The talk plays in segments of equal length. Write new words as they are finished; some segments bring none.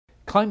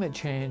Climate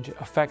change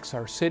affects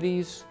our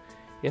cities,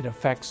 it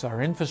affects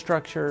our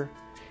infrastructure,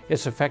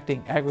 it's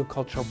affecting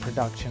agricultural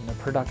production, the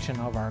production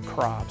of our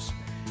crops,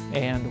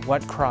 and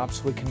what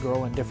crops we can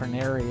grow in different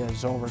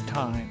areas over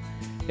time.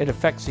 It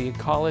affects the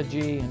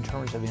ecology in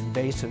terms of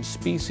invasive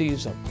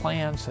species of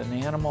plants and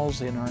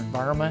animals in our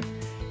environment,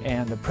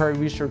 and the Prairie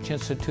Research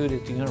Institute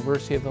at the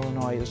University of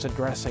Illinois is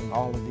addressing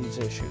all of these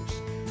issues.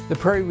 The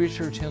Prairie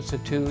Research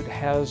Institute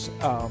has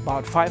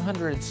about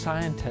 500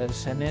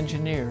 scientists and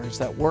engineers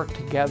that work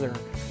together,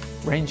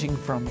 ranging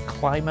from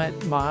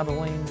climate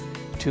modeling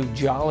to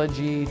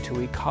geology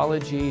to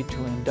ecology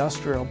to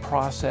industrial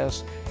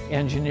process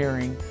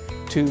engineering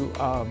to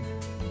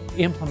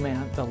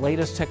implement the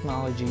latest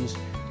technologies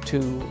to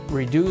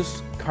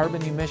reduce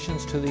carbon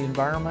emissions to the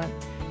environment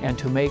and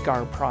to make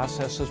our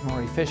processes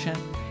more efficient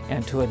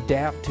and to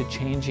adapt to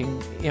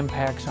changing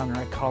impacts on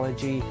our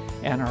ecology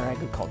and our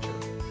agriculture.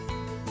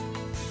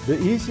 The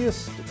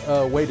easiest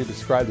way to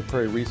describe the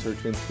Prairie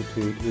Research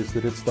Institute is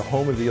that it's the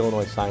home of the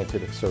Illinois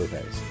scientific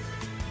surveys.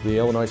 The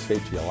Illinois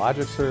State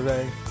Geologic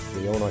Survey,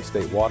 the Illinois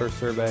State Water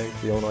Survey,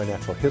 the Illinois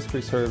Natural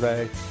History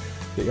Survey,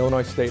 the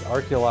Illinois State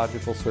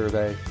Archaeological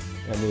Survey,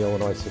 and the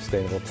Illinois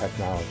Sustainable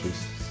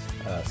Technologies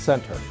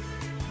Center.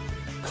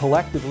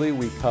 Collectively,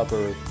 we cover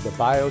the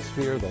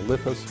biosphere, the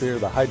lithosphere,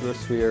 the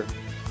hydrosphere.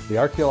 The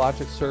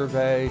Archaeologic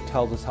Survey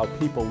tells us how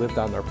people lived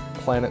on their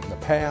planet in the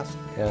past,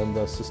 and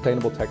the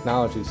Sustainable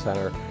Technology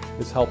Center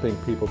is helping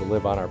people to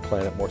live on our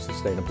planet more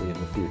sustainably in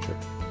the future.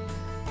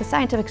 The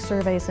scientific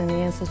surveys in the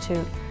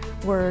Institute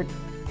were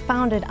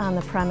founded on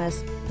the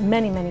premise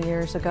many, many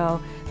years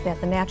ago that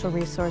the natural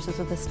resources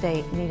of the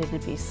state needed to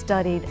be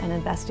studied and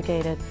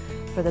investigated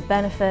for the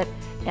benefit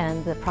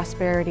and the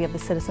prosperity of the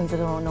citizens of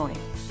Illinois,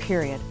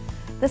 period.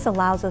 This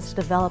allows us to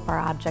develop our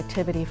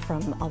objectivity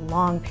from a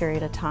long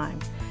period of time.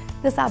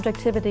 This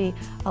objectivity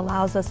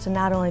allows us to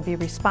not only be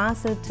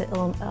responsive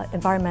to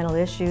environmental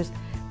issues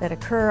that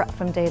occur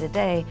from day to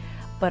day,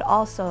 but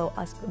also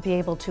us be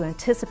able to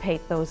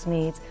anticipate those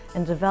needs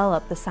and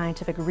develop the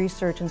scientific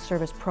research and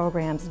service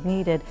programs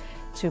needed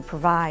to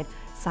provide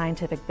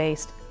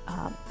scientific-based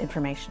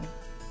information.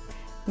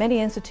 Many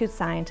Institute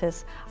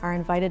scientists are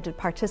invited to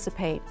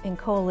participate in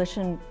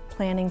coalition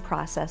planning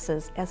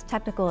processes as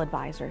technical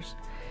advisors.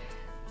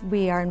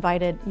 We are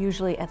invited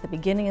usually at the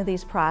beginning of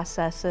these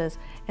processes,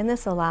 and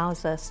this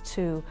allows us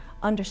to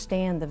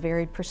understand the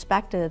varied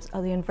perspectives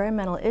of the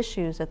environmental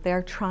issues that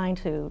they're trying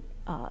to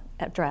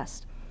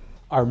address.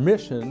 Our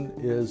mission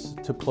is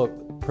to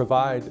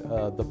provide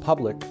the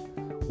public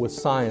with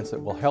science that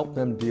will help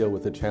them deal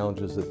with the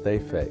challenges that they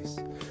face.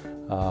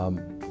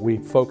 We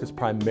focus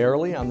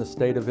primarily on the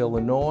state of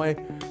Illinois,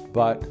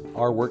 but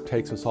our work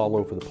takes us all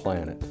over the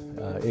planet,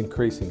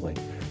 increasingly.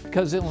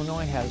 Because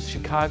Illinois has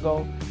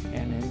Chicago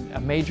and in a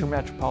major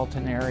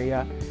metropolitan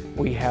area,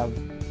 we have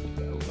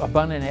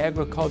abundant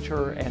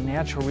agriculture and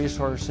natural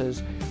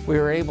resources, we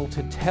are able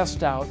to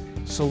test out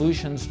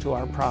solutions to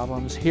our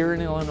problems here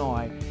in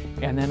Illinois,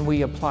 and then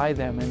we apply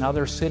them in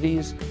other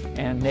cities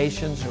and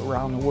nations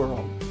around the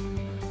world.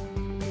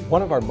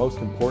 One of our most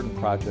important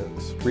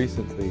projects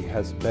recently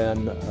has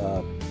been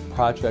a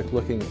project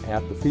looking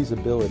at the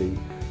feasibility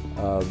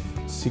of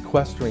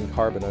sequestering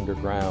carbon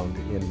underground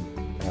in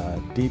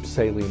deep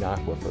saline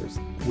aquifers.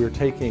 We're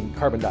taking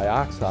carbon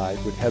dioxide,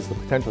 which has the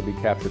potential to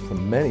be captured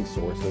from many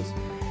sources,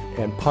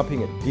 and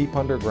pumping it deep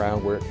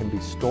underground where it can be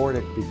stored,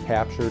 it can be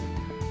captured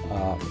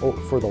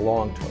for the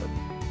long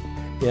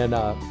term. In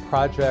a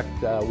project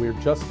we're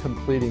just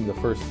completing the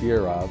first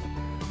year of,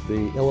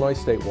 the Illinois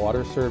State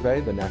Water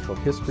Survey, the Natural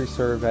History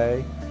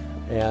Survey,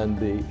 and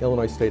the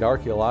Illinois State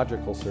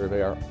Archaeological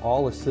Survey are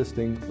all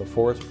assisting the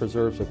forest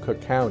preserves of Cook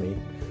County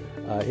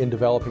in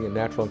developing a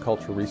natural and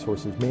cultural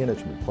resources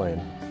management plan.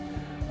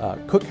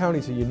 Cook County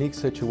is a unique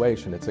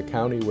situation. It's a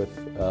county with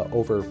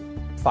over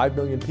 5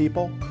 million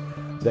people.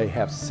 They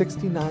have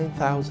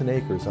 69,000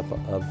 acres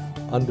of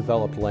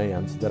undeveloped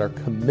lands that are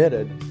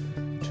committed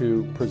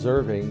to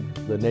preserving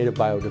the native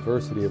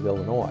biodiversity of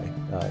Illinois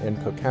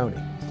and Cook County.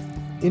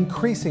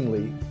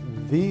 Increasingly,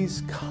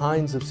 these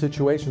kinds of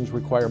situations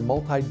require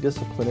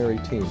multidisciplinary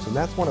teams, and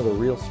that's one of the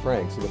real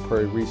strengths of the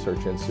Prairie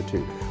Research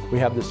Institute. We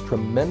have this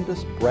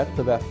tremendous breadth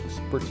of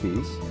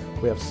expertise.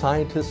 We have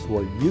scientists who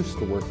are used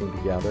to working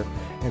together,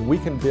 and we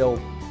can build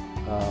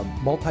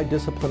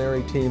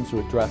multidisciplinary teams to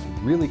address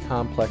really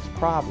complex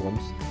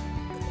problems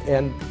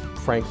and,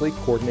 frankly,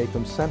 coordinate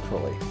them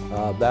centrally.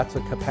 That's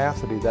a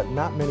capacity that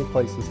not many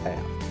places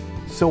have.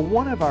 So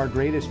one of our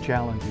greatest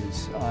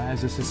challenges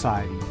as a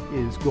society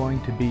is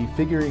going to be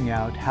figuring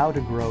out how to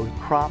grow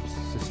crops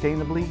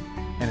sustainably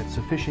and at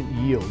sufficient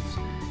yields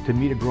to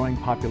meet a growing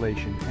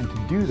population, and to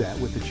do that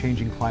with the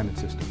changing climate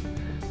system.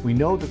 We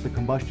know that the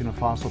combustion of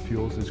fossil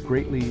fuels is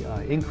greatly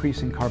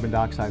increasing carbon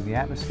dioxide in the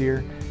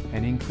atmosphere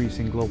and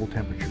increasing global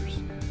temperatures.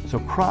 So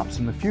crops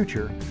in the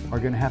future are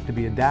going to have to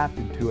be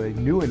adapted to a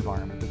new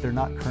environment that they're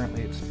not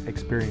currently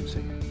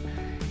experiencing.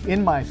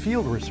 In my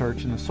field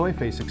research in the soy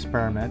face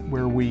experiment,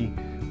 where we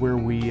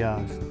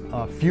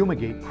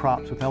fumigate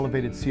crops with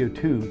elevated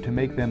CO2 to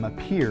make them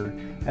appear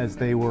as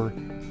they were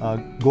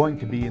going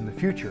to be in the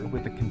future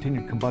with the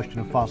continued combustion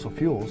of fossil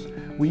fuels,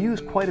 we use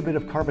quite a bit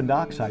of carbon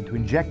dioxide to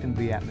inject into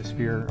the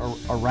atmosphere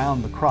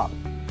around the crop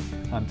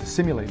to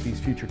simulate these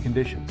future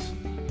conditions.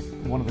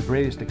 One of the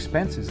greatest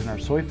expenses in our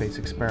soy face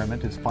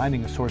experiment is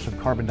finding a source of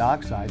carbon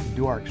dioxide to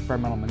do our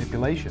experimental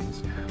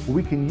manipulations. Well,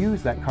 we can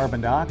use that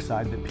carbon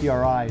dioxide that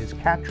PRI is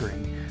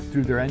capturing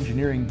through their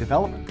engineering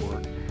development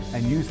work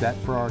and use that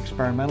for our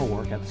experimental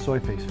work at the soy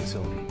face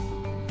facility.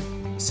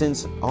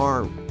 Since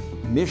our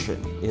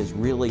mission is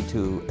really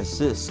to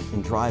assist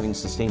in driving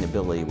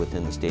sustainability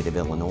within the state of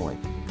Illinois,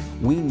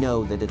 we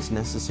know that it's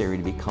necessary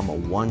to become a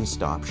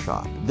one-stop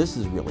shop. This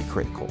is really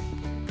critical.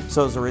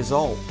 So as a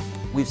result,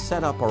 we've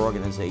set up our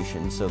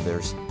organization so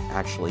there's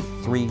actually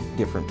 3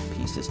 different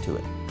pieces to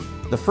it.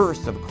 The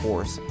first, of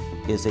course,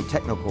 is a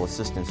technical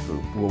assistance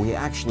group where we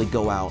actually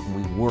go out and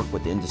we work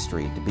with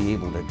industry to be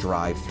able to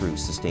drive through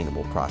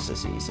sustainable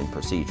processes and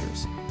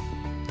procedures.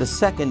 The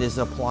second is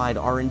an applied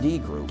R&D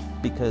group,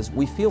 because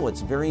we feel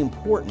it's very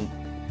important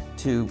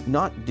to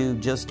not do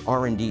just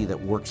R&D that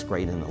works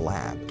great in the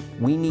lab.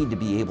 We need to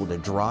be able to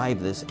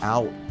drive this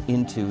out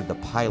into the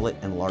pilot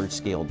and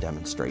large-scale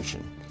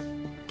demonstration.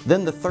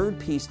 Then the third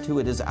piece to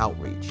it is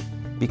outreach,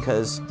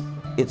 because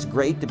it's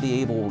great to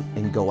be able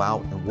and go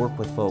out and work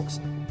with folks,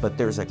 but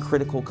there's a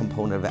critical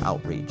component of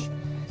outreach.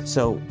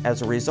 So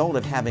as a result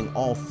of having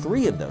all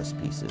 3 of those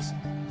pieces,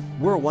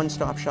 we're a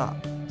one-stop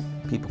shop.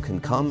 People can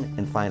come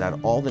and find out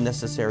all the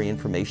necessary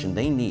information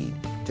they need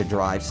to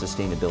drive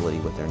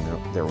sustainability with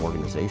their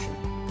organization.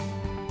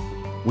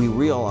 We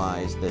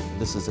realize that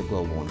this is a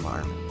global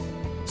environment.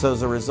 So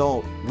as a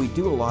result, we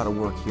do a lot of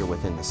work here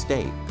within the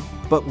state,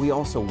 but we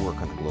also work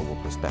on a global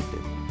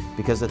perspective.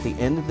 Because at the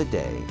end of the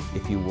day,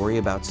 if you worry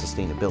about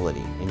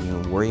sustainability and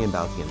you worry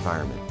about the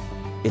environment,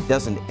 it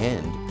doesn't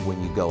end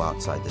when you go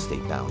outside the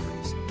state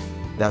boundaries.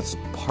 That's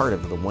part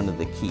of one of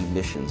the key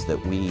missions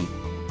that we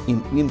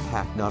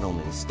impact not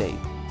only the state,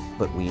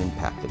 but we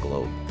impact the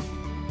globe.